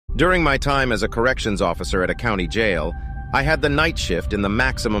During my time as a corrections officer at a county jail, I had the night shift in the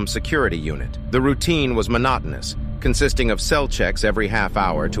maximum security unit. The routine was monotonous, consisting of cell checks every half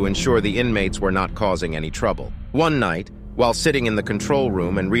hour to ensure the inmates were not causing any trouble. One night, while sitting in the control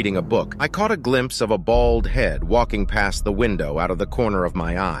room and reading a book, I caught a glimpse of a bald head walking past the window out of the corner of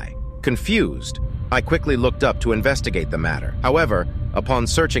my eye. Confused, I quickly looked up to investigate the matter. However, upon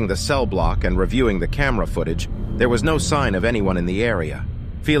searching the cell block and reviewing the camera footage, there was no sign of anyone in the area.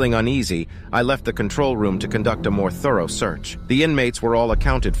 Feeling uneasy, I left the control room to conduct a more thorough search. The inmates were all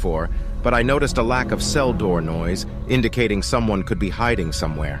accounted for, but I noticed a lack of cell door noise, indicating someone could be hiding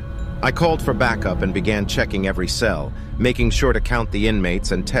somewhere. I called for backup and began checking every cell, making sure to count the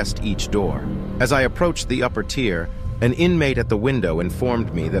inmates and test each door. As I approached the upper tier, an inmate at the window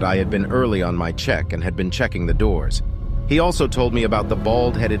informed me that I had been early on my check and had been checking the doors. He also told me about the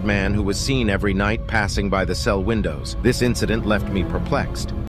bald-headed man who was seen every night passing by the cell windows. This incident left me perplexed.